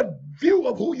good view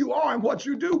of who you are and what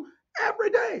you do every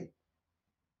day.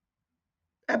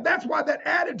 And that's why that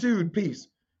attitude piece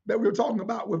that we were talking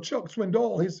about with Chuck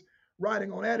Swindoll, his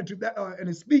writing on attitude and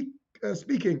his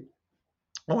speaking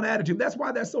on attitude, that's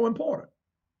why that's so important.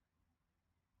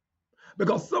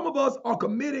 Because some of us are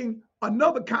committing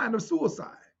another kind of suicide,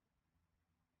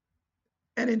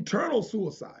 an internal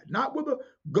suicide, not with a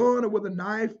gun or with a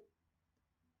knife,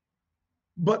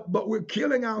 but we're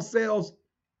killing ourselves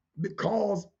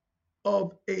because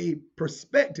of a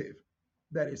perspective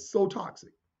that is so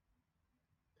toxic.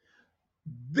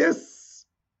 This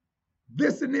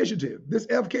initiative, this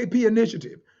FKP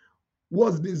initiative,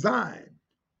 was designed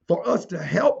for us to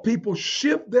help people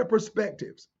shift their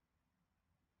perspectives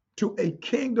to a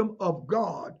kingdom of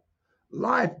God,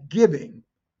 life-giving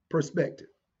perspective.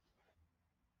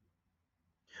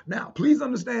 Now, please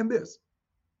understand this.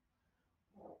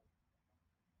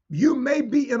 You may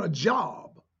be in a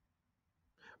job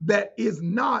that is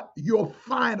not your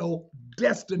final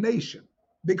destination,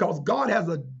 because God has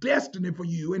a destiny for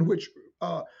you in which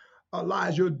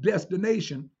lies your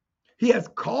destination. He has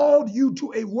called you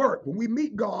to a work. When we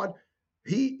meet God,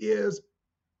 he is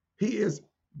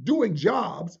doing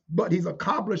jobs, but he's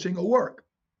accomplishing a work.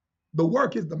 The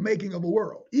work is the making of a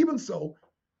world. Even so,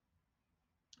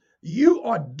 you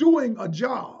are doing a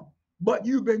job, but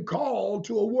you've been called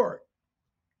to a work.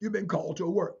 You've been called to a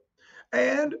work.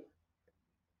 And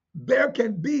there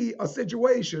can be a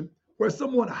situation where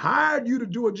someone hired you to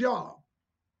do a job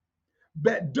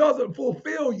that doesn't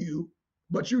fulfill you,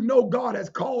 but you know God has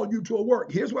called you to a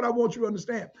work. Here's what I want you to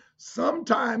understand.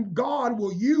 Sometimes God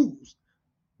will use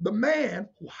the man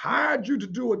who hired you to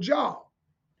do a job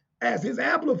as his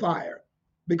amplifier,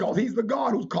 because he's the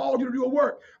God who's called you to do a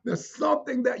work. There's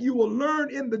something that you will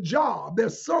learn in the job.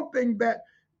 There's something that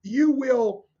you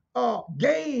will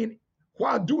gain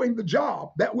while doing the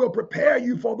job that will prepare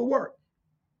you for the work.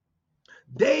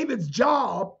 David's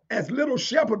job as little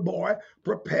shepherd boy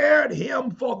prepared him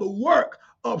for the work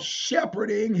of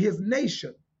shepherding his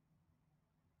nation.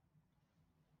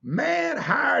 Man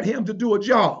hired him to do a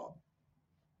job.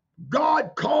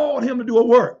 God called him to do a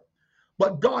work,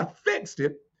 but God fixed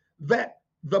it that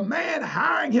the man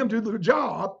hiring him to do the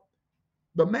job,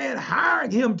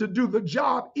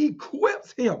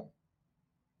 equips him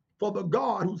for the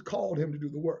God who's called him to do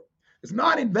the work. It's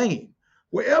not in vain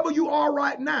Wherever you are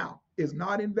right now is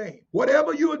not in vain.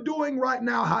 Whatever you are doing right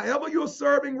now, however you're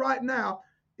serving right now,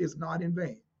 is not in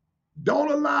vain.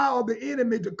 Don't allow the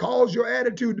enemy to cause your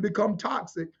attitude to become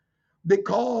toxic,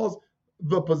 because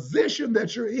the position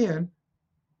that you're in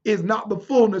is not the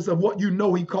fullness of what you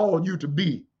know he called you to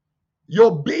be.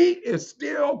 Your beat is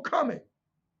still coming.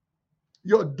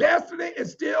 Your destiny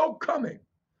is still coming.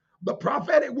 The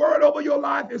prophetic word over your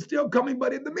life is still coming.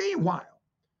 But in the meanwhile,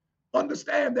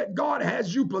 understand that God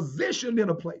has you positioned in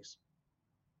a place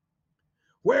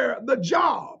where the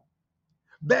job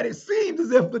that it seems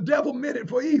as if the devil meant it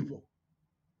for evil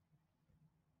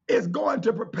is going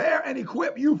to prepare and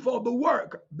equip you for the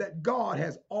work that God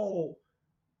has already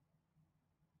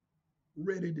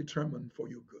determined for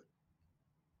your good.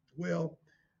 Well,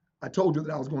 I told you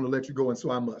that I was going to let you go, and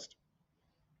so I must.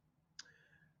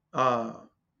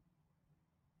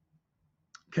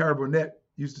 Carol Burnett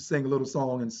used to sing a little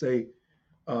song and say,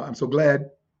 I'm so glad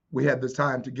we had this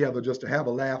time together just to have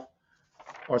a laugh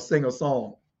or sing a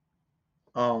song.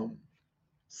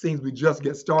 Seems we just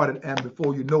get started, and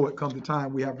before you know it, comes the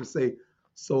time we have to say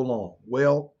so long.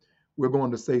 Well, we're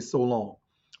going to say so long.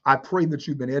 I pray that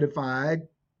you've been edified,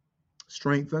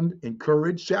 strengthened,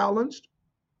 encouraged, challenged,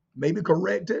 maybe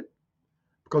corrected,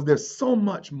 because there's so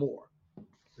much more.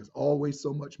 There's always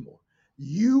so much more.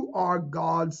 You are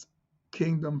God's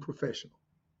kingdom professional.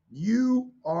 You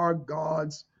are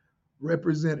God's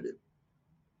representative.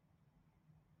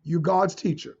 You're God's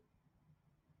teacher.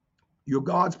 You're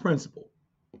God's principal.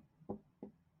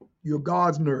 You're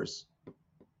God's nurse.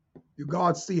 You're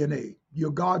God's CNA.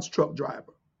 You're God's truck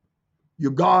driver.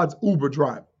 You're God's Uber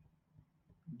driver.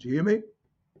 Did you hear me?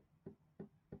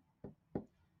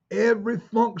 Every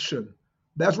function.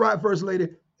 That's right, First Lady.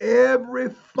 Every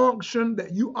function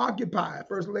that you occupy,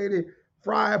 First Lady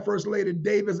Fry, First Lady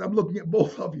Davis, I'm looking at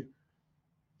both of you.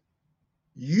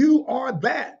 You are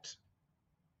that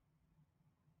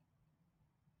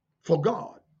for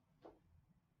God.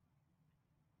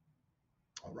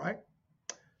 All right.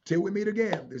 Till we meet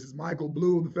again, this is Michael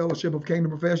Blue of the Fellowship of Kingdom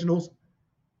Professionals,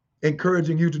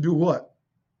 encouraging you to do what?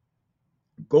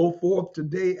 Go forth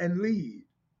today and lead.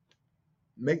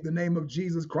 Make the name of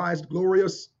Jesus Christ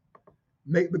glorious.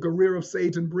 Make the career of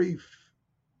Satan brief.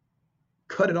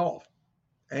 Cut it off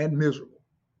and miserable.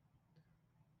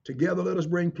 Together, let us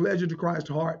bring pleasure to Christ's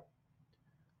heart.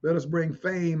 Let us bring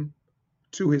fame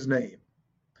to his name.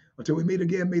 Until we meet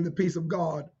again, may the peace of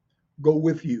God go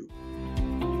with you.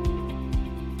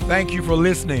 Thank you for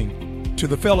listening to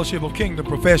the Fellowship of Kingdom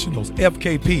Professionals,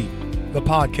 FKP, the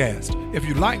podcast. If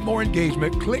you'd like more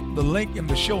engagement, click the link in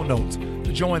the show notes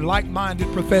to join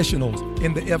like-minded professionals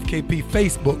in the FKP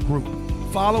Facebook group.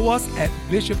 Follow us at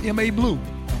Bishop M.A. Blue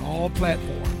on all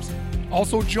platforms.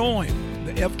 Also join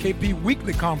the FKP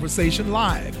Weekly Conversation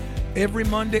live every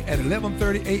Monday at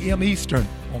 11:30 a.m. Eastern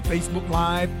on Facebook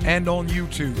Live and on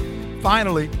YouTube.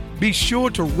 Finally, be sure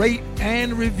to rate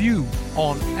and review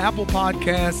on Apple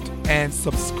Podcasts and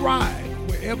subscribe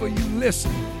wherever you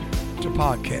listen to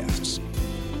podcasts.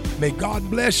 May God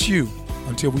bless you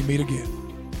until we meet again.